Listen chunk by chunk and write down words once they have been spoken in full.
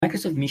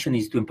Microsoft's mission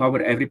is to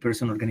empower every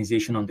person,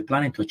 organization on the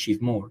planet to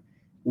achieve more.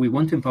 We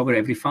want to empower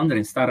every founder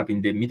and startup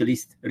in the Middle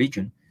East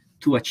region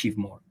to achieve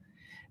more.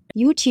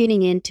 You're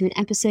tuning in to an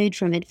episode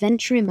from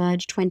Edventure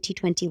Emerge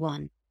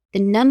 2021, the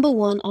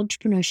 #1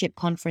 entrepreneurship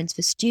conference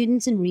for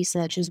students and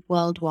researchers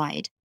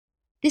worldwide.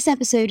 This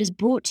episode is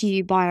brought to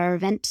you by our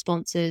event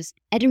sponsors,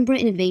 Edinburgh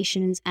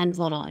Innovations and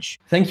Volage.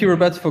 Thank you,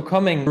 Roberto, for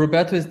coming.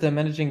 Roberto is the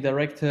managing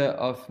director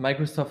of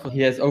Microsoft.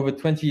 He has over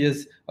 20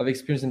 years of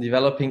experience in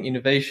developing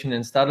innovation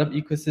and startup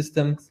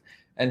ecosystems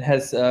and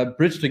has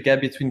bridged the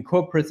gap between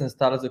corporates and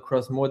startups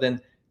across more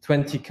than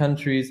 20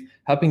 countries,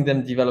 helping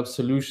them develop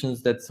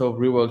solutions that solve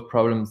real-world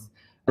problems.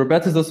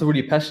 Roberto is also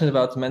really passionate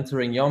about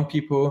mentoring young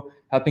people,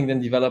 helping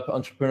them develop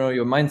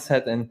entrepreneurial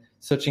mindset and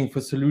searching for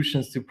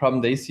solutions to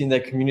problems they see in their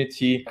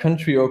community,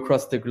 country, or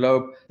across the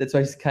globe. That's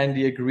why he's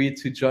kindly agreed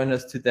to join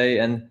us today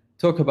and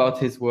talk about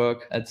his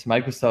work at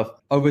Microsoft.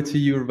 Over to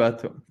you,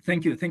 Roberto.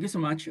 Thank you. Thank you so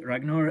much,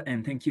 Ragnar.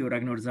 And thank you,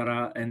 Ragnar,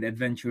 Zara, and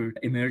Edventure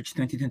Emerge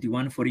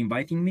 2021 for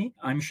inviting me.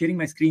 I'm sharing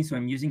my screen, so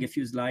I'm using a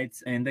few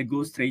slides and I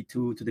go straight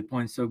to the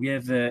point. So we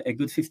have a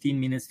good 15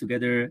 minutes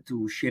together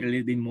to share a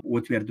little bit more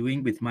what we are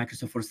doing with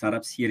Microsoft for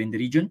Startups here in the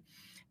region.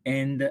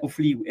 And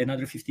hopefully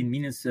another 15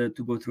 minutes to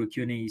go through a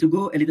Q&A. To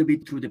go a little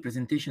bit through the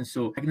presentation,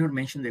 so Ragnar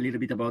mentioned a little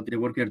bit about the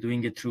work we are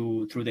doing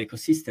through the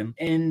ecosystem.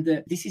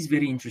 And this is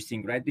very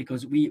interesting, right?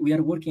 Because we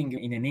are working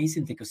in a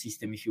nascent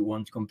ecosystem, if you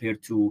want,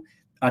 compared to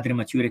other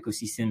mature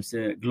ecosystems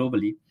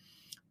globally.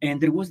 And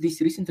there was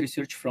this recent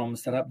research from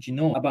Startup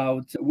Genome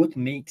about what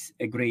makes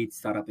a great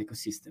startup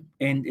ecosystem.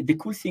 And the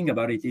cool thing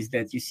about it is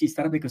that you see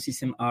startup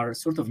ecosystem are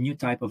sort of new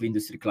type of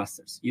industry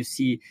clusters. You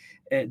see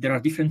there are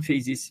different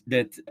phases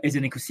that as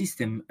an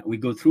ecosystem, we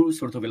go through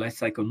sort of a life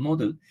cycle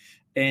model.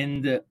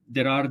 And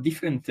there are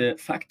different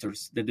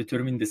factors that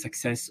determine the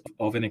success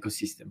of an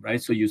ecosystem,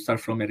 right? So you start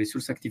from a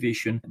resource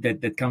activation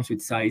that comes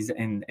with size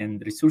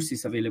and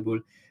resources available,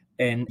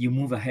 and you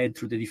move ahead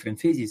through the different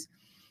phases.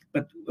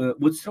 But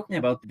what struck me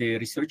about the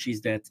research is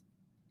that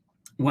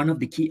one of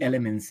the key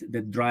elements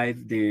that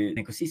drive the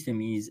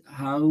ecosystem is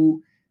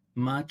how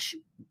much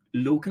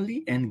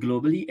locally and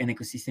globally an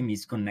ecosystem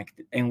is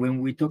connected. And when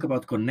we talk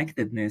about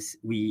connectedness,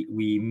 we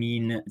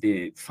mean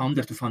the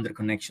founder-to-founder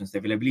connections, the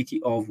availability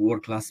of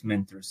world-class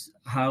mentors,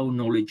 how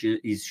knowledge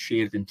is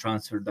shared and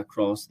transferred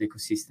across the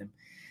ecosystem,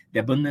 the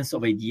abundance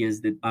of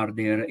ideas that are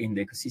there in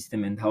the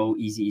ecosystem, and how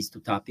easy it is to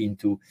tap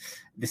into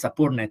the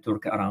support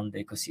network around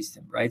the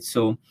ecosystem, right?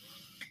 So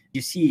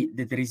you see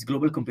that there is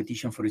global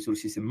competition for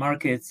resources and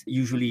markets.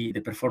 Usually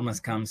the performance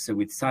comes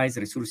with size,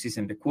 resources,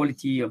 and the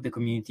quality of the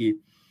community.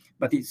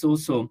 But it's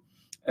also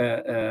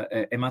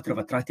a matter of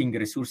attracting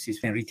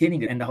resources and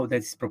retaining it, and how that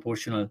is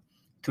proportional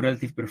to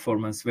relative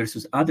performance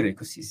versus other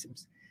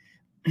ecosystems.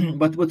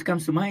 But what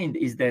comes to mind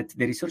is that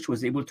the research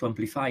was able to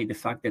amplify the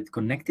fact that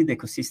connected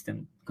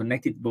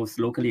both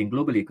locally and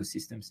globally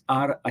ecosystems,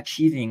 are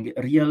achieving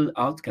real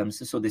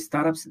outcomes. So the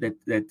startups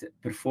that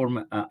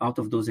perform out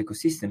of those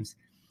ecosystems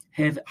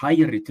have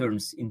higher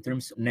returns in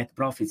terms of net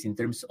profits, in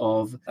terms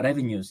of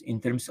revenues, in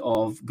terms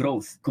of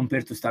growth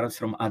compared to startups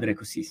from other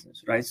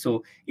ecosystems, right?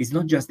 So it's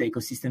not just the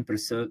ecosystem per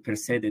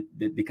se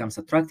that becomes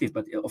attractive,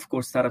 but of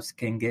course startups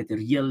can get a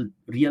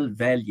real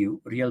value,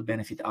 real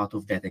benefit out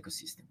of that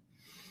ecosystem.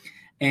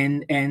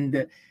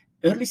 And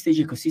early stage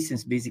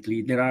ecosystems,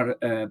 basically, there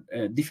are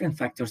different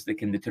factors that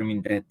can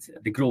determine that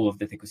the growth of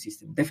that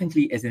ecosystem.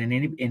 Definitely as an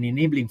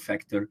enabling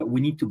factor, we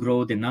need to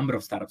grow the number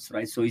of startups,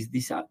 right? So is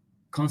this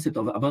concept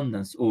of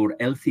abundance or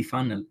healthy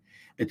funnel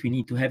that we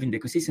need to have in the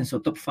ecosystem. So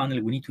top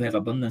funnel, we need to have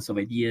abundance of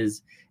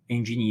ideas,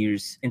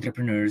 engineers,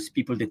 entrepreneurs,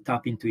 people that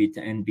tap into it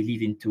and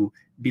believe into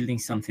building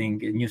something,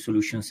 new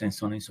solutions, and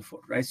so on and so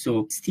forth, right?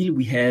 So still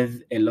we have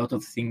a lot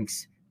of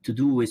things to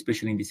do,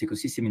 especially in this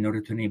ecosystem, in order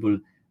to enable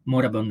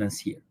more abundance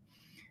here.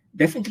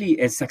 Definitely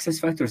as success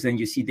factors, then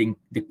you see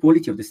the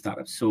quality of the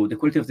startups. So the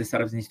quality of the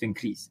startups needs to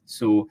increase.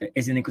 So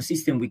as an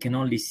ecosystem, we can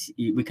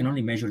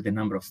only measure the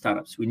number of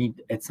startups. We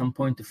need at some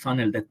point to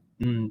funnel that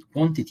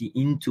quantity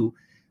into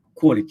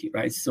quality,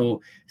 right?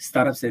 So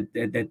startups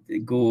that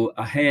go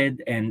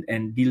ahead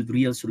and build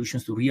real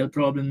solutions to real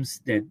problems,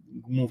 that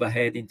move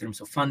ahead in terms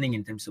of funding,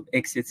 in terms of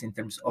exits, in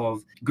terms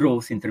of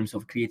growth, in terms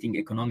of creating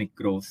economic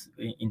growth,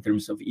 in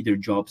terms of either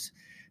jobs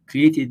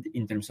created,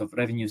 in terms of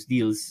revenues,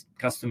 deals,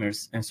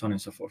 customers, and so on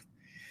and so forth.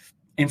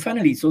 And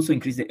finally, it's also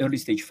increased the early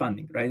stage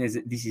funding, right? As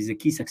this is a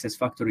key success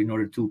factor in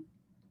order to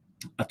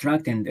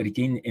attract and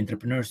retain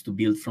entrepreneurs to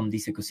build from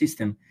this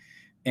ecosystem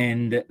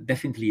and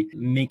definitely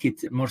make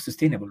it more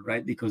sustainable,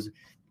 right? Because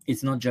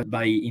it's not just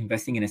by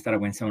investing in a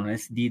startup when someone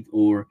else did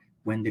or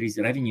when there is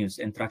revenues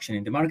and traction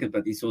in the market,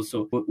 but it's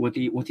also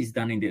what is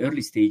done in the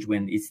early stage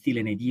when it's still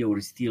an idea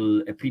or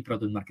still a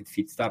pre-product market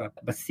fit startup,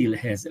 but still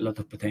has a lot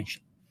of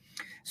potential.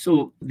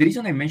 So the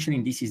reason I'm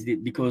mentioning this is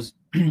that because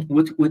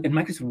at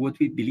Microsoft, what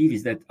we believe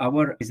is that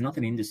our is not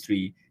an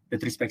industry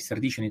that respects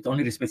tradition. It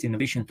only respects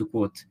innovation, to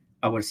quote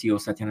our CEO,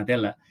 Satya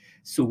Nadella.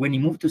 So when he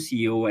moved to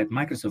CEO at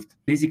Microsoft,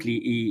 basically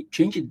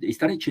he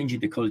started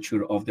changing the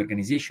culture of the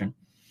organization.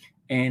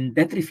 And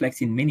that reflects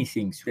in many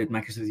things that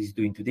Microsoft is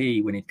doing today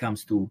when it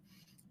comes to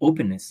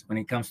openness when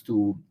it comes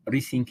to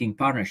rethinking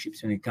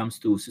partnerships, when it comes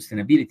to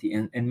sustainability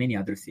and many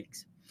other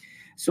things.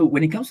 So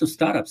when it comes to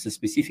startups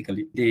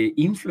specifically, the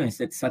influence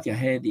that Satya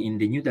had in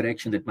the new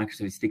direction that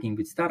Microsoft is taking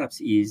with startups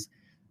is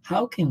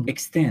how can we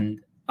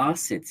extend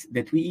assets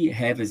that we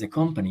have as a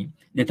company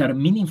that are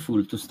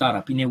meaningful to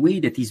startup in a way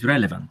that is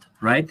relevant,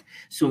 right?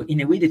 So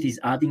in a way that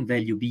is adding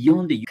value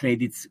beyond the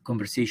credits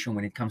conversation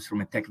when it comes from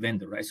a tech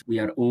vendor, right? So we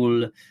are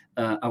all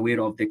aware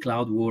of the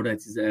cloud war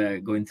that's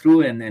going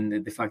through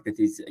and the fact that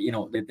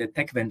the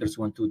tech vendors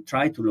want to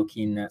try to lock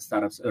in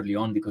startups early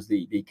on because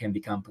they can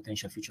become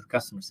potential future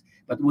customers.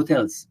 But what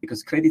else?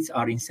 Because credits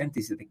are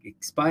incentives that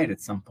expire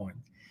at some point.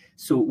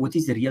 So what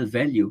is the real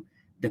value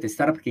that a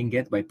startup can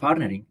get by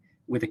partnering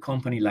with a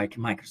company like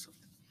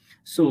Microsoft?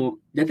 So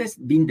that has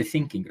been the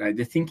thinking, right?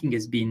 The thinking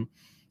has been,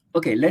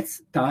 okay,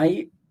 let's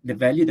tie the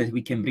value that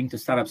we can bring to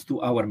startups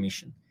to our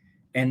mission.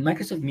 And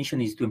Microsoft's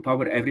mission is to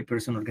empower every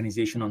person,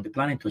 organization on the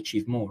planet to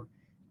achieve more.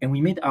 And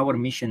we made our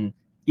mission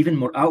even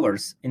more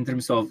ours in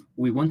terms of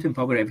we want to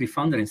empower every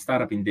founder and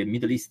startup in the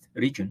Middle East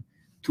region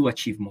to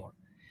achieve more.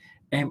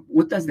 And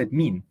what does that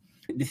mean?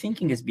 The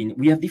thinking has been,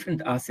 we have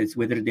different assets,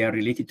 whether they are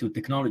related to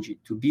technology,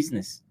 to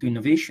business, to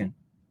innovation,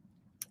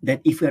 that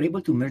if we are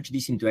able to merge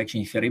this into action,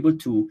 if we are able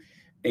to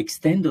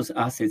extend those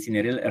assets in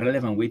a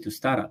relevant way to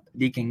startup,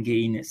 they can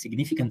gain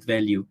significant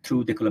value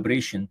through the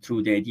collaboration,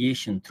 through the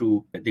ideation,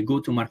 through the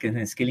go-to-market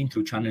and scaling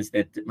through channels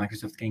that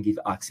Microsoft can give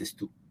access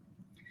to.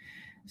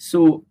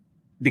 So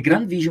the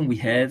grand vision we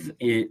have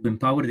to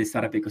empower the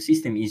startup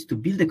ecosystem is to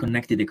build a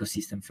connected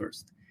ecosystem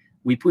first.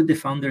 We put the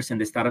founders and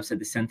the startups at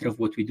the center of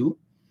what we do.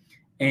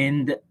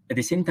 And at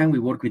the same time, we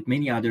work with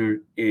many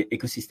other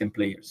ecosystem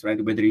players, right?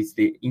 Whether it's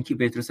the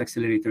incubators,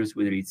 accelerators,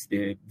 whether it's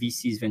the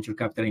VCs, venture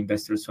capital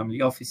investors,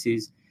 family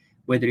offices,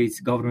 whether it's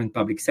government,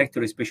 public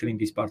sector, especially in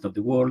this part of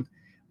the world,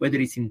 whether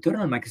it's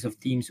internal Microsoft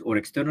teams or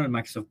external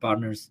Microsoft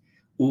partners,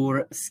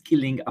 or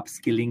skilling,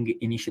 upskilling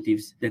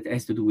initiatives that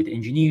has to do with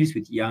engineers,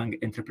 with young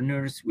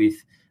entrepreneurs, with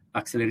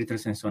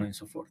accelerators, and so on and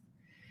so forth.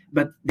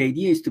 But the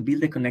idea is to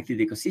build a connected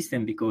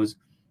ecosystem because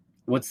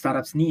what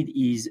startups need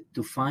is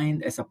to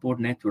find a support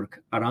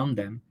network around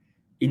them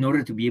in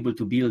order to be able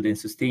to build and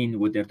sustain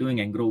what they're doing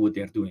and grow what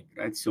they're doing,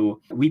 right?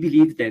 So we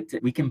believe that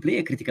we can play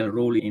a critical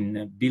role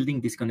in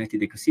building this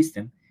connected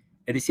ecosystem,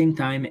 at the same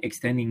time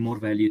extending more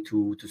value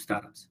to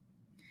startups.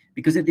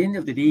 Because at the end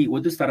of the day,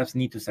 what do startups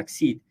need to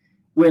succeed?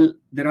 Well,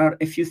 there are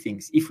a few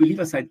things. If we leave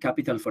aside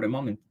capital for a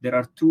moment, there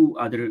are two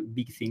other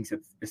big things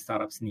that the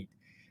startups need.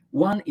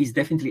 One is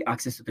definitely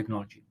access to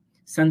technology.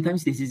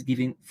 Sometimes this is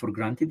given for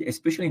granted,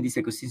 especially in this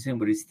ecosystem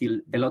where it's still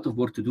a lot of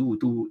work to do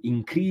to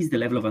increase the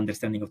level of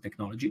understanding of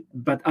technology.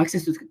 But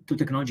access to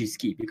technology is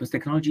key because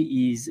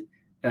technology is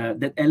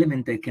that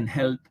element that can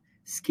help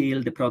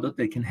scale the product,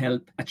 that can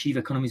help achieve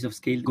economies of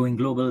scale, going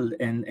global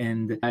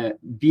and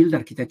build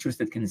architectures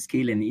that can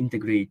scale and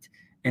integrate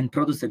and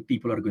products that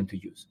people are going to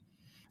use.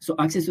 So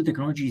access to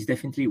technology is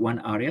definitely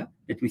one area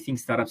that we think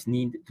startups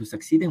need to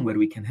succeed and where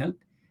we can help,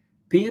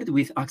 paired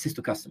with access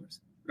to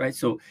customers. Right,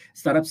 so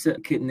startups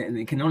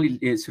can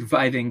only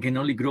survive and can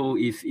only grow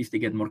if they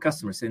get more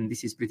customers, and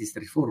this is pretty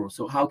straightforward.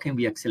 So how can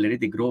we accelerate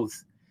the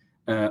growth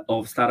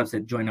of startups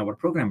that join our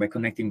program by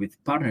connecting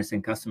with partners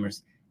and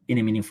customers in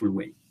a meaningful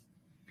way?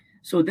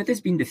 So that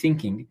has been the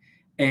thinking,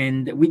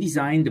 and we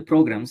designed the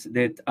programs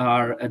that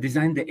are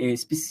designed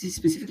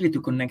specifically to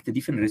connect the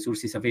different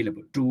resources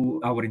available through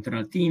our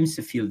internal teams,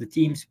 field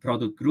teams,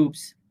 product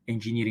groups,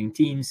 engineering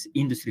teams,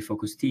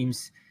 industry-focused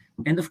teams,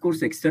 and of course,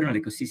 the external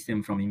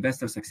ecosystem from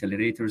investors,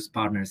 accelerators,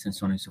 partners, and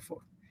so on and so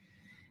forth.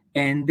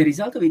 And the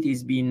result of it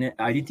has been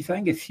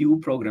identifying a few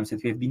programs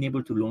that we have been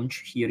able to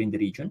launch here in the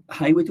region.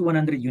 Highway to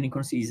 100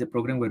 Unicorns is a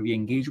program where we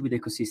engage with the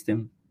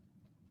ecosystem.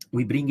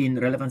 We bring in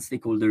relevant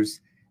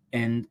stakeholders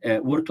and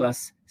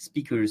world-class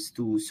speakers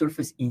to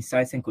surface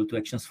insights and call to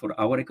actions for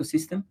our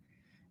ecosystem.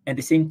 At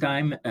the same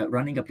time,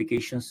 running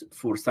applications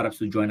for startups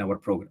to join our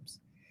programs.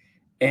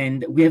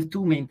 And we have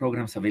two main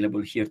programs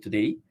available here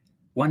today.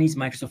 One is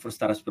Microsoft for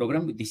Startups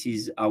program. This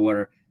is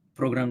our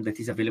program that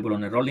is available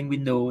on a rolling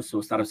window, so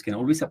startups can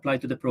always apply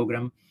to the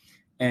program.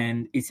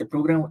 And it's a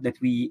program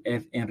that we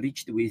have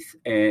enriched with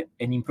an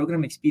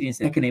in-program experience,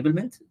 tech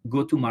enablement,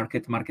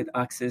 go-to-market, market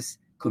access,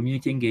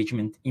 community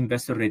engagement,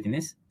 investor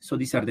readiness. So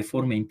these are the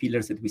four main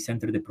pillars that we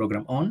center the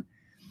program on.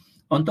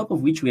 On top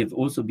of which we have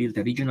also built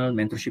a regional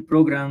mentorship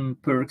program,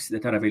 perks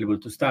that are available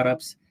to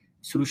startups,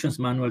 solutions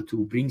manual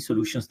to bring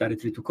solutions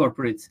directly to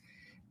corporates,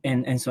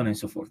 and so on and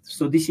so forth.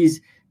 So this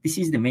is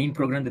the main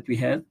program that we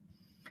have.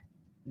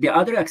 The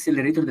other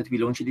accelerator that we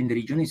launched in the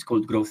region is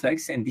called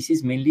GrowthX, and this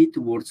is mainly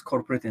towards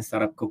corporate and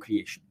startup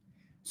co-creation.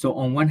 So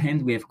on one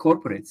hand, we have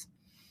corporates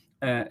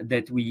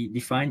that we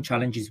define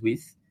challenges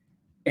with,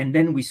 and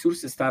then we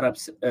source the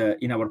startups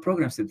in our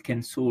programs that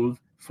can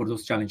solve for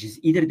those challenges.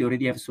 Either they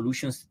already have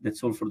solutions that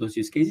solve for those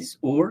use cases,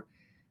 or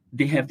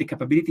they have the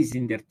capabilities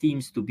in their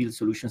teams to build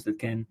solutions that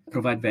can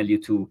provide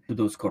value to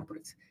those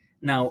corporates.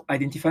 Now,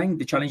 identifying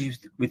the challenges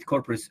with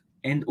corporates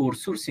and or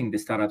sourcing the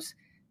startups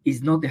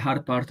is not the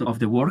hard part of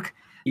the work.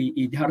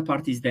 The hard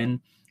part is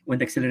then when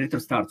the accelerator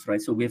starts,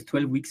 right? So we have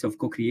 12 weeks of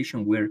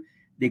co-creation where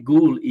the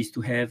goal is to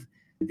have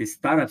the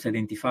startups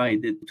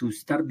identified to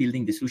start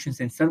building the solutions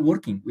and start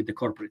working with the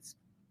corporates.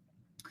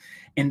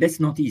 And that's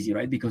not easy,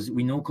 right? Because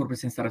we know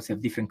corporates and startups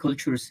have different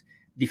cultures,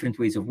 different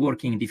ways of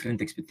working,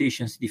 different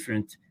expectations,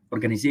 different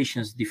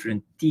organizations,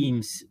 different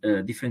teams,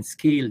 different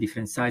scale,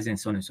 different size, and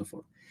so on and so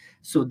forth.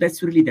 So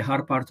that's really the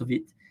hard part of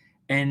it.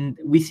 And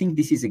we think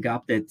this is a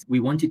gap that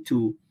we wanted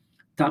to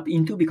tap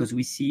into because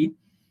we see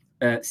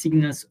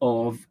signals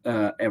of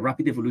a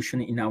rapid evolution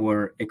in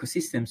our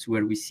ecosystems,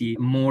 where we see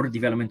more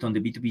development on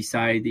the B2B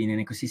side in an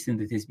ecosystem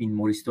that has been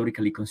more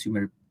historically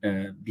consumer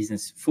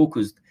business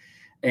focused.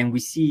 And we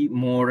see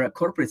more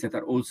corporates that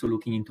are also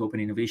looking into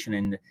open innovation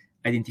and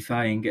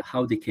identifying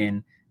how they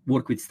can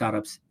work with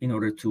startups in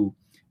order to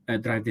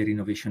drive their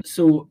innovation.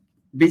 So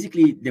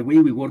basically, the way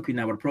we work in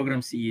our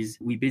programs is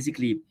we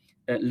basically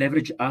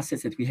leverage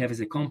assets that we have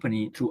as a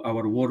company through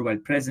our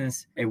worldwide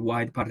presence, a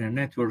wide partner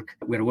network.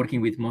 We're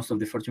working with most of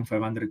the Fortune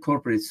 500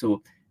 corporates.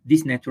 So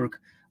this network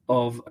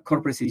of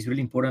corporates is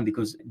really important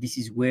because this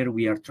is where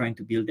we are trying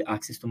to build the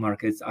access to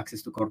markets,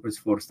 access to corporates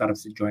for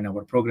startups that join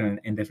our program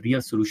and have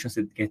real solutions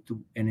that get to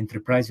an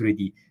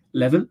enterprise-ready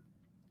level.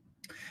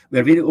 We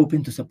are very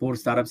open to support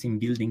startups in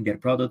building their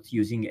product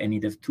using any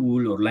dev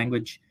tool or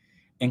language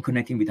and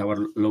connecting with our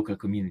local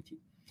community.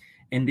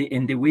 And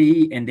the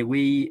way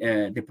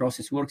the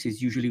process works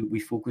is usually we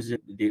focus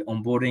the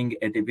onboarding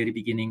at the very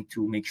beginning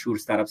to make sure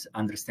startups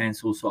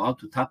understands also how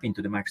to tap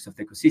into the Microsoft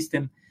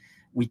ecosystem.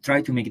 We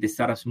try to make the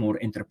startups more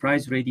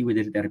enterprise ready,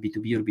 whether they're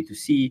B2B or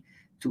B2C,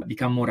 to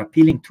become more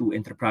appealing to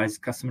enterprise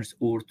customers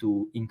or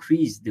to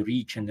increase the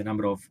reach and the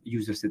number of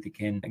users that they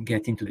can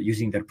get into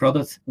using their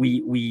products.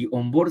 We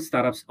onboard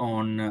startups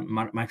on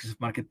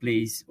Microsoft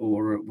Marketplace,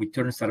 or we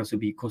turn startups to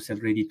be co-sell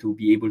ready to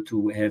be able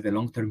to have a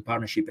long-term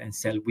partnership and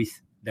sell with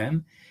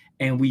them.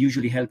 And we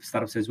usually help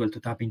startups as well to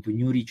tap into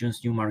new regions,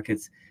 new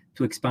markets,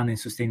 to expand and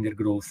sustain their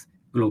growth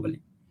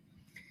globally.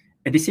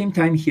 At the same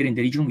time, here in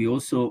the region, we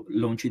also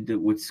launched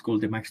what's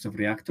called the Microsoft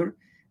Reactor.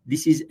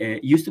 This is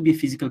used to be a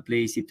physical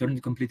place. It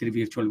turned completely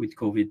virtual with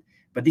COVID.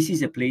 But this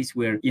is a place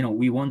where,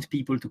 we want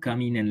people to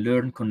come in and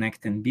learn,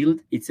 connect, and build.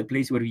 It's a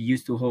place where we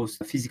used to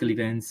host physical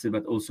events,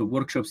 but also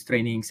workshops,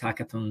 trainings,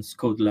 hackathons,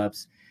 code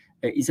labs.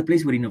 It's a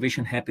place where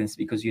innovation happens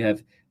because you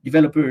have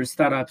developers,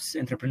 startups,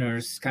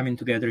 entrepreneurs coming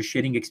together,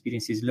 sharing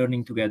experiences,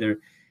 learning together.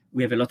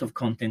 We have a lot of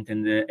content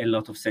and a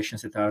lot of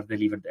sessions that are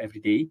delivered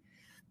every day.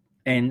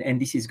 And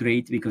this is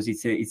great because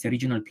it's a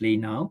regional play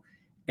now,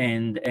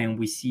 and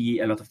we see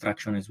a lot of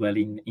traction as well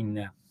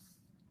in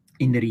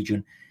the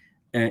region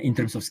in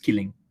terms of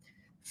skilling.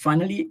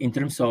 Finally, in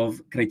terms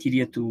of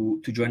criteria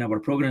to join our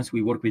programs,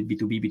 we work with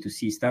B2B,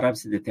 B2C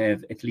startups that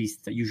have at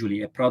least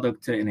usually a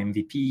product, an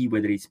MVP,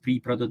 whether it's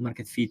pre-product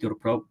market fit or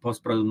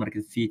post-product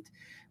market fit.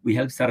 We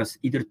help startups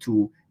either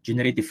to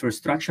generate the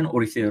first traction,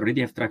 or if they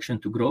already have traction,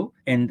 to grow,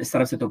 and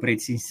startups that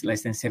operate since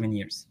less than 7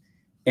 years.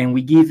 And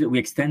we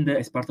extend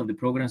as part of the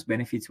program's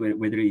benefits,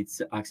 whether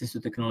it's access to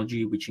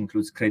technology, which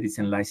includes credits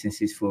and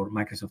licenses for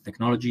Microsoft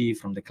technology,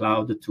 from the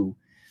cloud to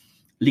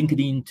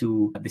LinkedIn,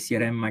 to the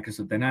CRM,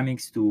 Microsoft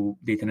Dynamics, to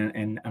data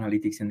and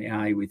analytics and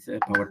AI with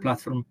Power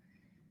Platform.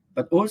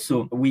 But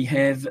also we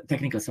have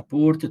technical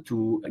support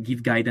to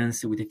give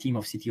guidance with a team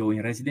of CTO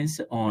in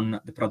residence on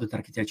the product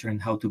architecture and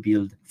how to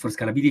build for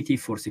scalability,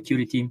 for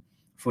security,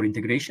 for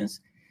integrations,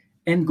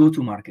 and go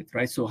to market,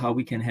 right? So how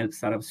we can help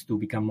startups to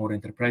become more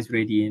enterprise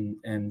ready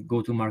and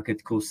go to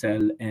market,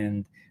 co-sell,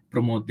 and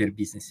promote their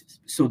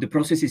businesses. So the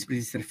process is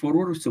pretty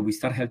straightforward. So we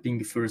start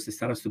helping first the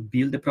startups to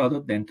build the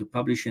product, then to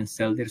publish and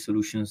sell their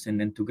solutions, and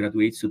then to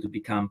graduate, so to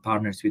become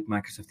partners with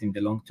Microsoft in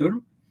the long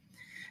term.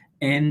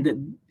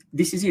 And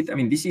this is it. I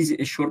mean, this is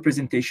a short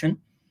presentation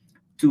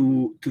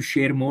to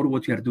share more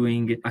what we are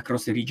doing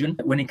across the region.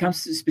 When it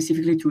comes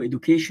specifically to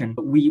education,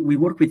 we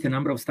work with a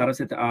number of startups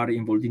that are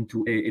involved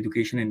into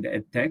education and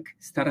ed tech,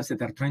 startups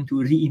that are trying to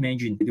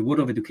reimagine the world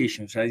of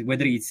education, right?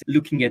 Whether it's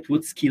looking at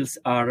what skills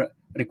are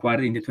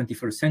required in the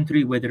 21st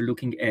century, whether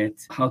looking at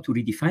how to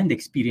redefine the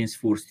experience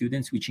for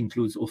students, which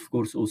includes, of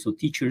course, also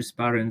teachers,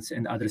 parents,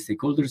 and other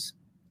stakeholders.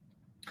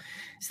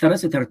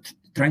 Startups that are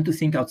trying to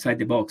think outside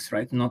the box,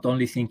 right? Not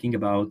only thinking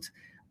about,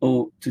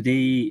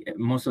 today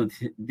most of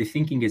the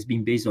thinking has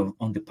been based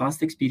on the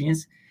past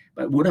experience,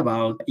 but what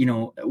about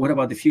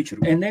the future?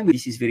 And then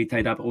this is very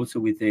tied up also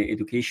with the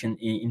education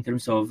in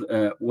terms of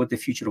what the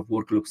future of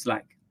work looks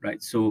like, right?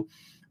 So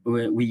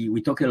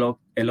we talk a lot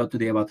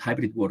today about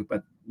hybrid work,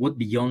 but what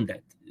beyond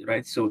that,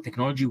 right? So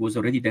technology was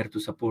already there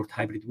to support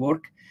hybrid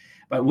work,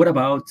 but what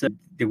about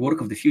the work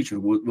of the future?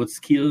 What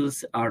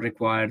skills are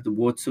required?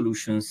 What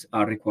solutions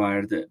are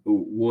required?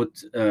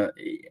 What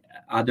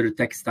other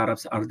tech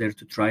startups are there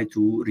to try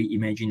to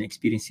reimagine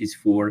experiences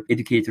for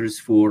educators,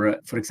 for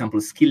example,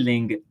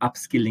 skilling,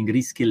 upskilling,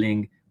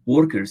 reskilling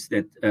workers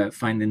that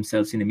find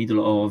themselves in the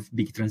middle of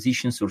big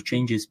transitions or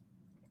changes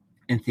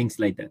and things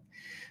like that.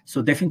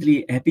 So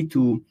definitely happy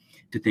to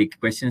take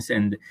questions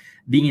and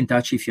being in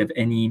touch. If you have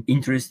any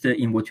interest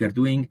in what we are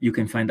doing, you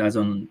can find us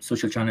on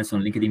social channels,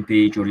 on LinkedIn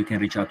page, or you can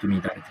reach out to me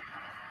directly.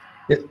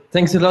 Yeah,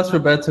 thanks a lot,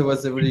 Roberto. It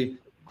was a really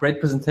great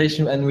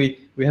presentation, and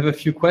we have a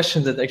few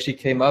questions that actually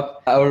came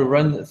up. I will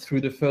run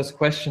through the first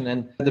question,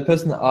 and the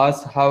person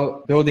asked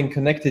how building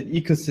connected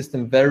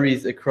ecosystem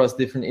varies across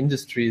different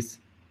industries.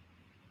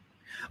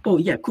 Oh,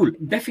 yeah, cool.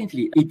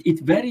 Definitely. It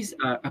varies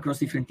across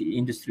different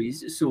industries.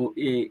 So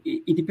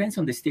it depends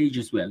on the stage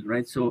as well,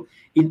 right? So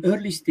in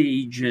early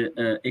stage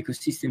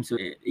ecosystems,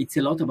 it's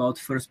a lot about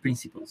first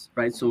principles,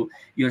 right? So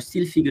you're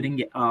still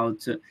figuring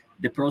out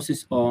the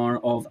process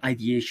of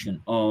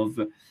ideation, of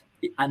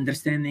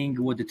understanding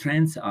what the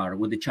trends are,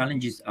 what the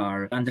challenges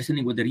are,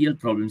 understanding what the real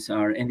problems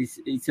are. And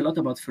it's a lot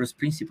about first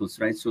principles,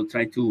 right? So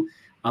try to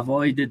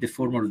avoid the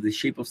form or the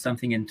shape of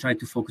something and try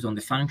to focus on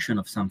the function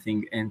of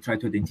something and try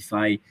to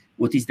identify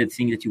what is that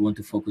thing that you want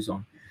to focus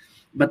on.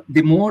 But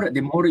the more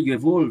you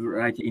evolve,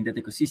 right, in that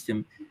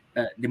ecosystem,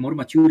 the more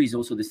mature is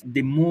also this.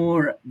 The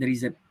more there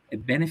is a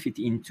benefit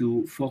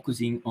into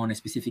focusing on a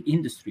specific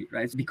industry,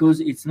 right? Because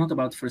it's not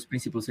about first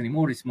principles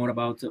anymore. It's more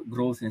about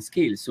growth and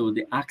scale. So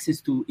the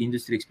access to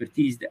industry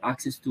expertise, the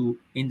access to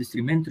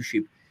industry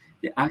mentorship,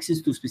 the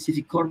access to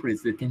specific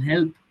corporates that can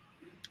help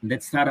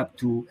that startup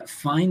to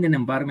find an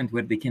environment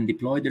where they can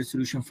deploy their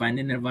solution, find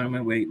an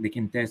environment where they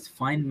can test,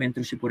 find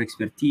mentorship or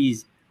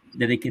expertise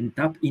that they can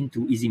tap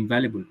into is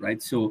invaluable,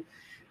 right? So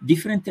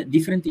different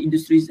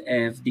industries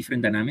have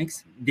different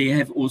dynamics. They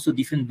have also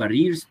different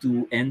barriers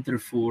to enter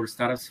for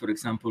startups. For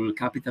example,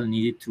 capital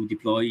needed to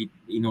deploy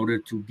in order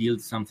to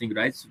build something,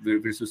 right,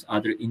 versus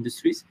other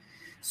industries.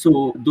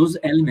 So those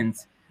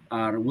elements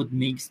are what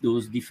makes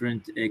those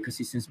different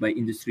ecosystems by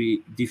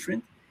industry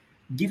different.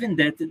 Given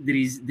that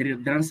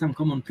there are some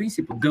common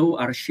principles, though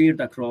are shared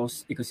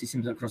across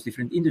ecosystems, across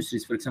different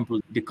industries. For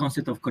example, the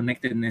concept of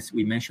connectedness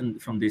we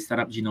mentioned from the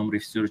startup genome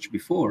research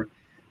before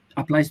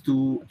applies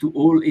to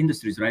all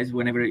industries, right?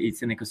 Whenever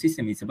it's an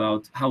ecosystem, it's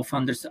about how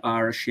funders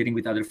are sharing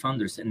with other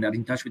funders and are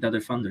in touch with other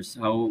funders,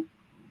 how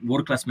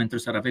world-class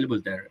mentors are available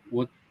there,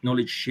 what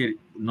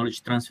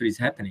knowledge transfer is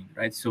happening,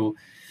 right? So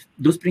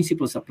those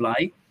principles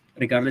apply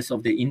regardless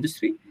of the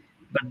industry,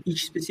 but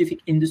each specific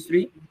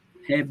industry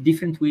have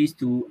different ways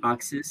to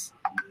access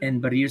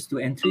and barriers to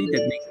entry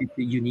that makes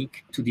it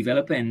unique to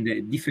develop,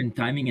 and different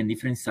timing and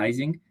different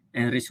sizing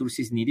and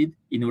resources needed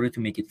in order to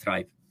make it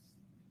thrive.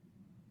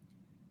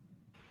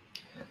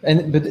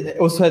 But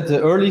also at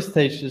the early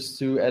stages,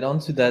 to add on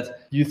to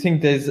that, you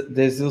think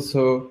there's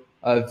also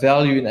a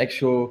value in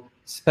actual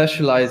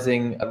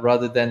specializing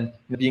rather than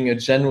being a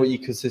general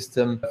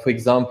ecosystem. For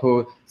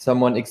example,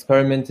 someone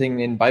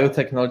experimenting in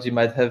biotechnology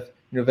might have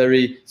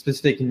very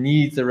specific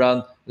needs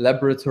around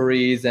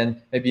laboratories and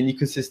maybe an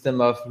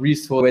ecosystem of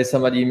resource where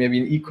somebody maybe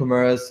in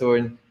e-commerce or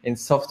in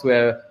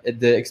software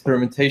at the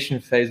experimentation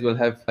phase will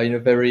have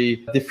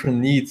very different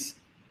needs.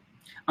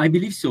 I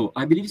believe so.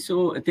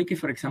 Take it,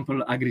 for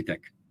example, agritech.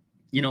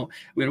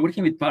 We're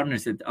working with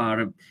partners that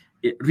are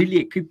really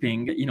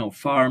equipping,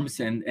 farms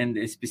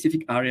and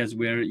specific areas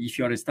where if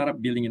you are a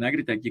startup building in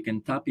agritech, you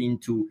can tap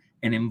into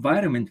an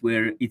environment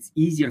where it's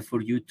easier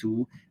for you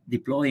to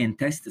deploy and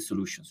test the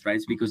solutions,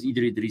 right? Because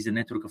either there is a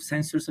network of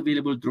sensors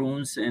available,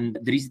 drones, and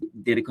there is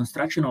the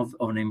reconstruction of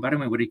an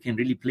environment where you can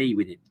really play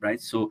with it, right?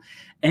 So,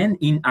 and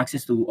in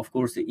access to, of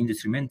course, the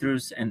industry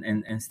mentors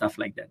and stuff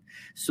like that.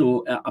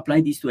 So apply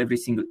this to every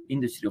single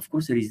industry. Of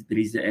course, there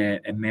is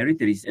a merit,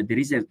 there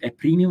is a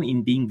premium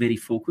in being very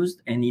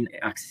focused and in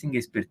accessing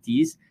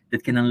expertise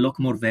that can unlock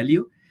more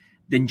value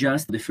than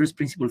just the first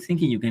principle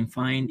thinking you can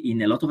find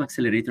in a lot of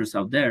accelerators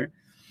out there.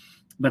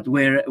 But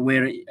where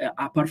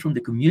apart from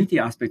the community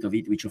aspect of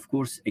it, which of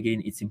course,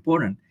 again, it's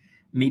important,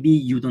 maybe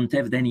you don't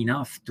have then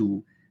enough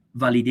to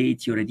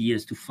validate your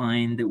ideas, to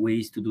find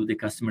ways to do the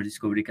customer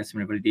discovery,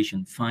 customer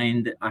validation,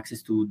 find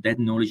access to that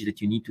knowledge that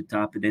you need to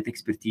tap, that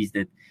expertise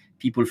that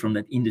people from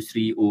that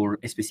industry or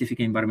a specific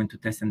environment to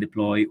test and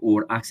deploy,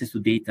 or access to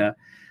data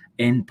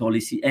and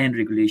policy and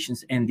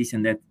regulations and this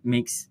and that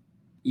makes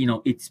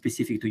it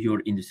specific to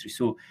your industry.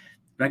 So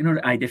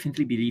Ragnar, I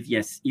definitely believe,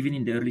 yes, even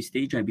in the early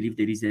stage, I believe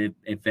there is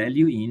a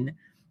value in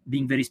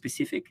being very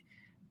specific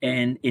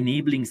and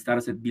enabling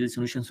startups that build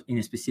solutions in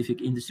a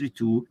specific industry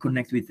to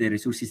connect with the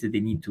resources that they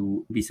need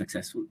to be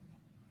successful.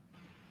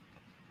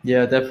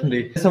 Yeah,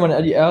 definitely. Someone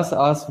else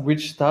asked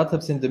which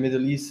startups in the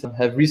Middle East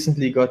have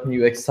recently gotten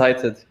you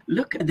excited.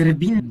 Look, there have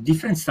been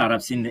different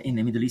startups in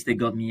the Middle East that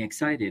got me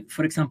excited.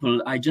 For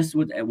example, I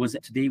was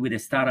today with a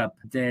startup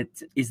that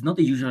is not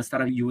the usual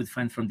startup you would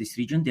find from this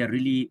region. They are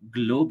really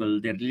global.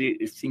 They're really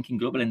thinking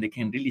global and they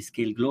can really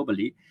scale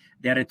globally.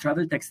 They are a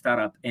travel tech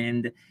startup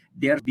and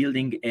they are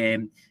building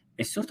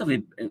a sort of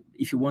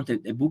if you want,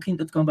 a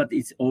booking.com, but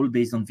it's all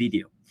based on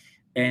video.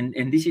 And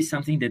this is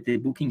something that the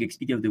Booking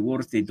Expedia of the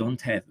world, they don't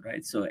have,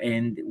 right? So,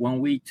 and one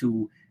way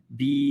to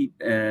be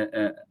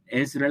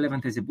as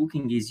relevant as a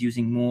Booking is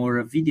using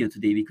more video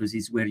today, because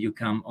it's where you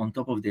come on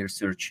top of their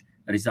search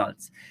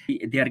results.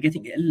 They are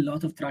getting a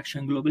lot of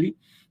traction globally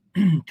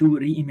to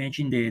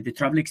reimagine the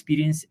travel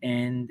experience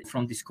and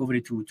from discovery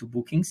to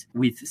bookings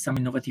with some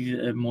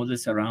innovative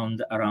models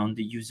around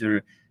the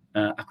user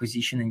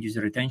acquisition and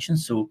user retention.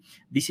 So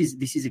this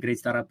is a great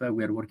startup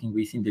we are working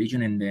with in the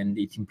region, and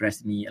it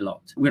impressed me a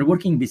lot. We're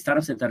working with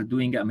startups that are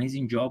doing an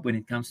amazing job when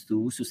it comes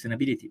to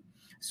sustainability.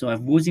 So I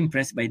was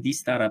impressed by this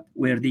startup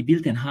where they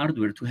built an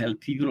hardware to help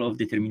people of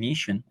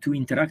determination to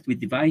interact with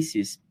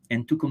devices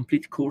and to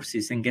complete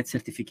courses and get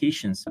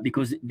certifications,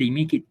 because they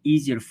make it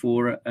easier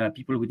for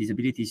people with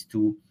disabilities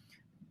to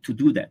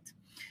do that.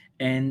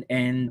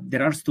 And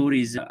there are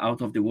stories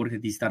out of the work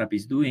that this startup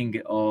is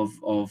doing of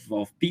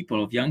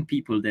young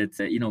people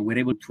that were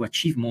able to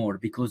achieve more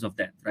because of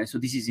that, right? So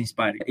this is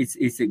inspiring.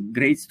 It's a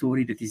great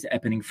story that is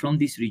happening from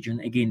this region.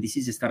 Again, this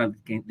is a startup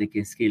that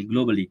can scale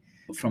globally.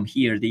 From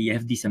here, they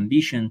have this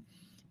ambition,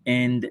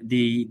 and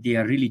they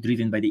are really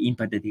driven by the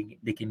impact that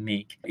they can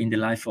make in the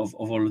life of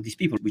all of these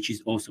people, which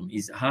is awesome.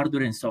 Is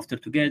hardware and software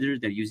together.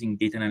 They're using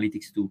data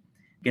analytics to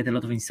get a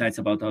lot of insights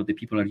about how the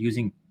people are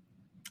using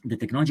the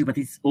technology, but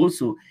it's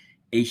also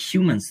a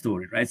human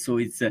story, right? So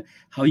it's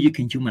how you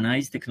can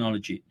humanize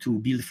technology to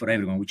build for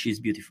everyone, which is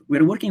beautiful.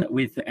 We're working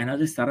with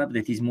another startup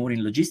that is more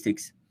in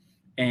logistics,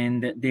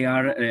 and they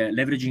are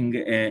leveraging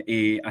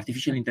a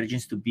artificial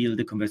intelligence to build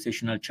the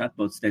conversational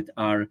chatbots that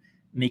are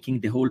making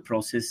the whole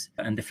process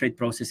and the freight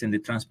process and the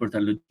transport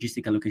and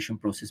logistic allocation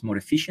process more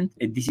efficient.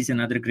 And this is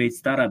another great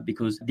startup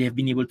because they have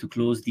been able to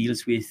close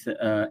deals with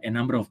a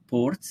number of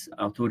ports,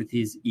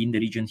 authorities in the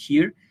region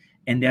here.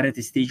 And they're at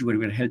a stage where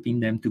we're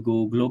helping them to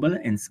go global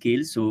and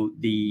scale. So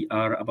they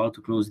are about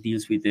to close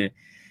deals with the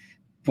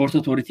Port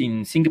Authority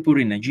in Singapore,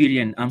 in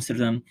Nigeria, and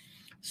Amsterdam.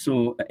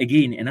 So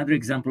again, another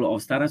example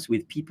of startups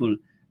with people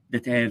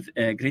that have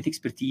great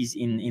expertise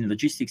in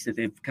logistics that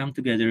have come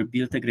together,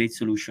 built a great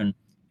solution,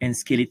 and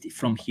scale it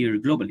from here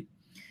globally.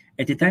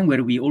 At a time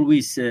where we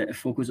always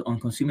focus on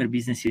consumer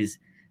businesses,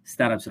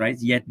 startups, right?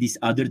 Yet this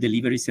other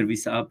delivery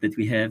service app that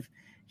we have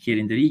here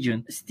in the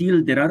region,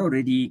 still there are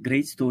already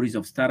great stories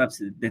of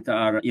startups that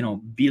are,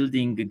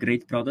 building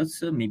great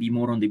products, maybe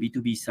more on the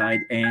B2B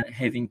side, and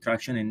having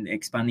traction and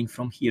expanding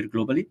from here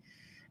globally.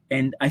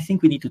 And I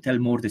think we need to tell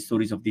more the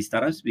stories of these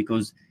startups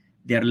because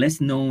they are less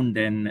known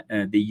than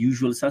the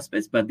usual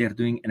suspects, but they're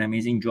doing an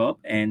amazing job,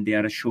 and they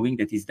are showing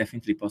that it's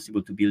definitely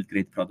possible to build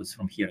great products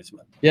from here as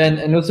well. Yeah,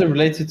 and also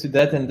related to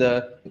that and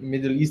the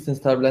Middle Eastern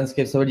startup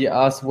landscape, somebody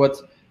asked what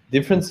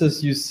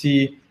differences you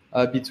see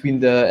between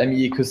the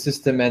ME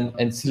ecosystem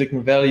and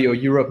Silicon Valley or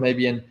Europe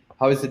maybe, and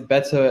how is it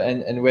better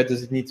and where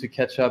does it need to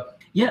catch up?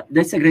 Yeah,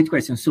 that's a great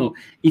question. So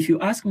if you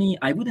ask me,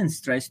 I wouldn't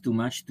stress too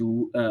much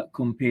to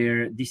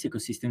compare this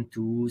ecosystem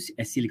to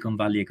a Silicon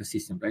Valley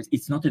ecosystem, right?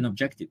 It's not an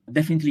objective.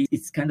 Definitely,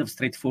 it's kind of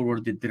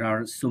straightforward that there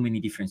are so many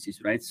differences,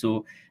 right?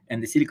 So,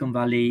 and the Silicon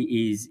Valley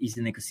is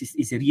an ecosystem,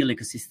 is a real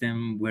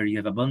ecosystem where you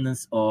have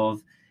abundance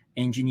of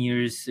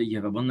engineers, you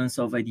have abundance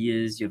of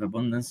ideas, you have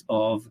abundance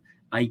of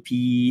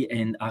IP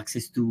and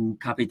access to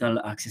capital,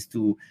 access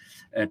to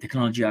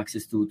technology,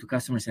 access to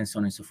customers, and so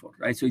on and so forth,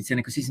 right? So it's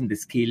an ecosystem that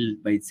scales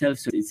by itself.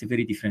 So it's a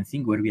very different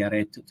thing where we are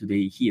at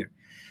today here.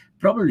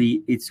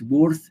 Probably it's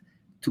worth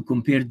to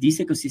compare this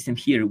ecosystem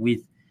here with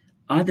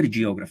other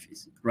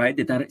geographies, right,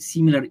 that are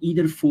similar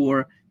either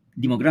for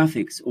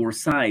demographics or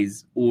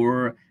size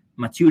or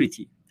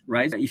maturity,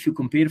 right? If you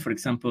compare, for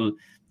example,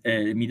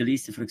 Middle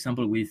East, for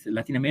example, with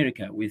Latin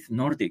America, with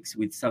Nordics,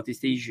 with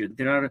Southeast Asia,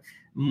 there are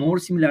more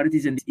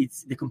similarities, and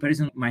the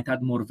comparison might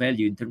add more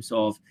value in terms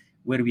of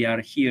where we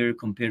are here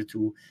compared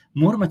to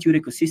more mature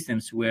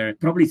ecosystems where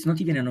probably it's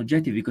not even an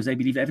objective, because I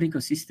believe every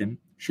ecosystem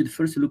should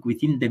first look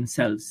within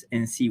themselves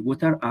and see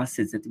what are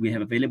assets that we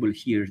have available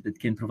here that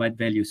can provide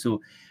value. So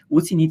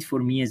what's in it for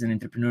me as an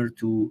entrepreneur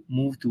to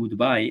move to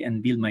Dubai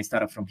and build my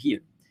startup from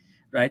here?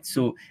 Right.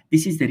 So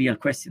this is the real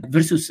question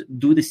versus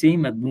do the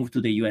same and move to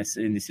the US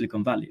in the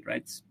Silicon Valley.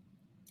 Right.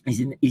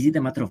 Is it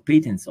a matter of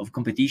patents, of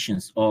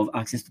competitions, of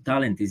access to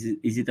talent? Is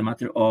it a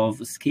matter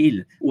of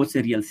scale? What's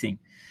the real thing?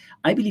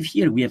 I believe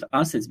here we have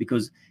assets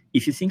because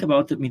if you think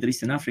about Middle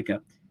East and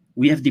Africa,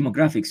 we have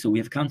demographics. So we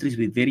have countries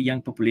with very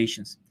young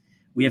populations.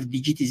 We have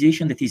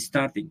digitization that is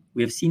starting.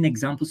 We have seen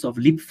examples of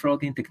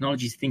leapfrogging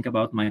technologies. Think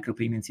about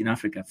micropayments in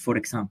Africa, for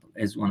example,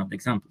 as one of the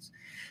examples.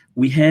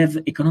 We have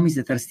economies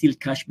that are still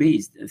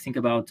cash-based. Think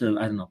about,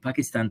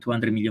 Pakistan,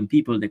 200 million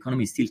people. The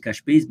economy is still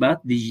cash-based,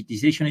 but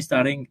digitization is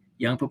starting.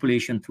 Young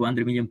population,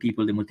 200 million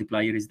people. The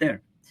multiplier is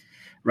there,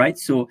 right?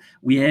 So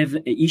we have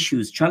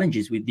issues,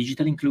 challenges with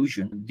digital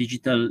inclusion,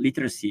 digital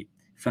literacy,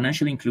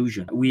 financial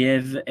inclusion. We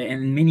have,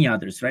 and many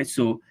others, right?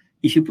 So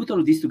if you put all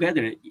of this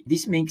together,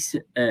 this makes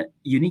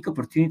unique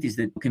opportunities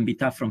that can be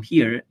tapped from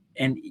here.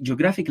 And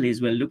geographically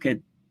as well, look at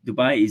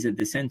Dubai is at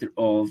the center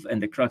of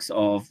and the crux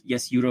of,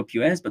 yes, Europe,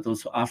 US, but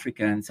also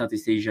Africa and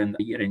Southeast Asia and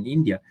here in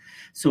India.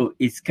 So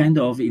it's kind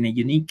of in a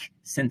unique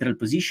central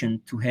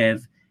position to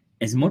have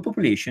a small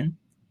population,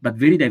 but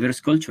very diverse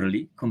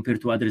culturally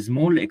compared to other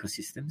small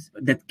ecosystems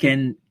that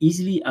can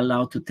easily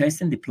allow to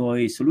test and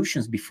deploy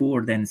solutions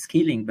before then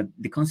scaling. But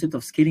the concept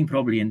of scaling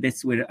probably, and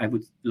that's where I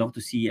would love to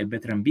see a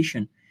better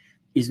ambition,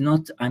 is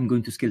not I'm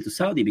going to scale to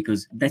Saudi,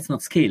 because that's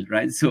not scale,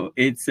 right? So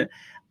it's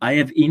I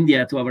have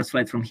India 2 hours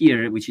flight from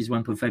here, which is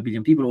 1.5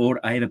 billion people, or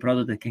I have a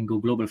product that can go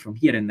global from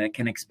here and that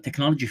can export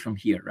technology from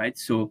here, right?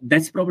 So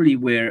that's probably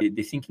where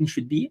the thinking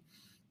should be.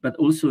 But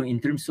also in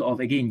terms of,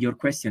 again, your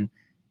question,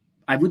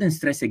 I wouldn't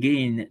stress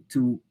again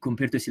to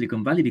compare to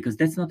Silicon Valley, because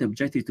that's not the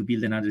objective to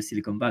build another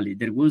Silicon Valley.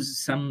 There was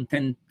some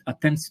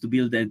attempts to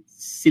build a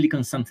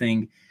Silicon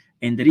something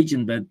in the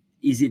region, but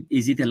is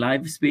it a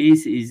live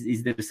space?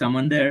 Is there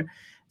someone there?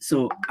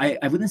 So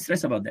I wouldn't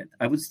stress about that.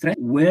 I would stress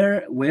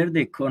where the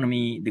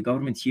economy, the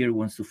government here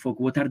wants to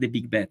focus. What are the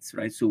big bets,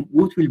 right? So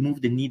what will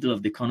move the needle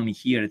of the economy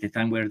here at a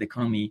time where the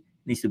economy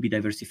needs to be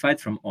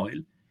diversified from oil?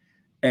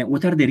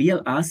 What are the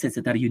real assets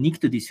that are unique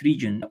to this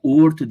region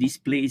or to this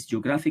place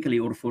geographically,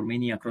 or for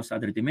many across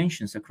other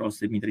dimensions across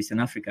the Middle East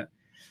and Africa?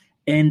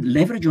 And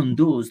leverage on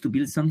those to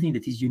build something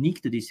that is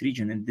unique to this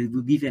region, and that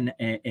will give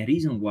a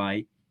reason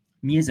why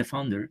me as a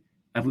founder,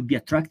 I would be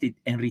attracted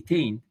and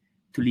retained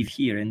to live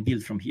here and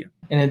build from here.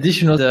 In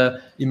addition,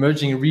 the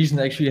emerging region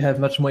actually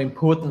have much more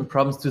important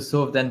problems to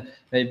solve than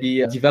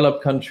maybe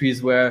developed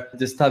countries, where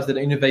the startups that are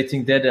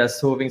innovating there, they are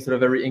solving sort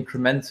of very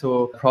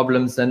incremental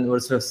problems and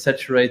or sort of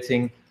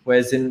saturating.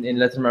 Whereas in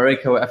Latin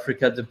America or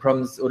Africa, the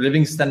problems or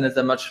living standards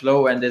are much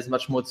lower and there's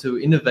much more to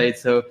innovate.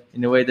 So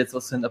in a way, that's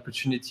also an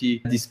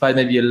opportunity, despite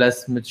maybe a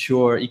less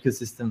mature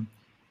ecosystem.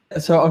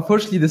 So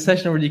unfortunately, the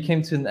session already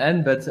came to an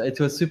end, but it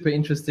was super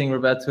interesting,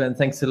 Roberto, and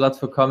thanks a lot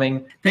for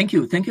coming. Thank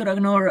you,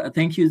 Ragnar.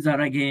 Thank you,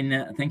 Zara,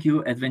 again. Thank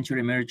you, Edventure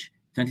Emerge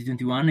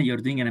 2021. You're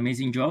doing an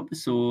amazing job.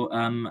 So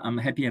I'm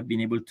happy I've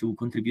been able to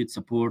contribute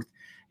support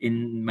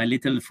in my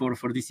little for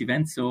this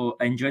event. So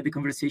I enjoyed the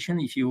conversation.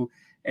 If you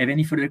have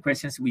any further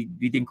questions we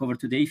didn't cover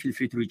today, feel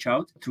free to reach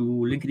out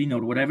through LinkedIn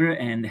or whatever,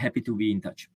 and happy to be in touch.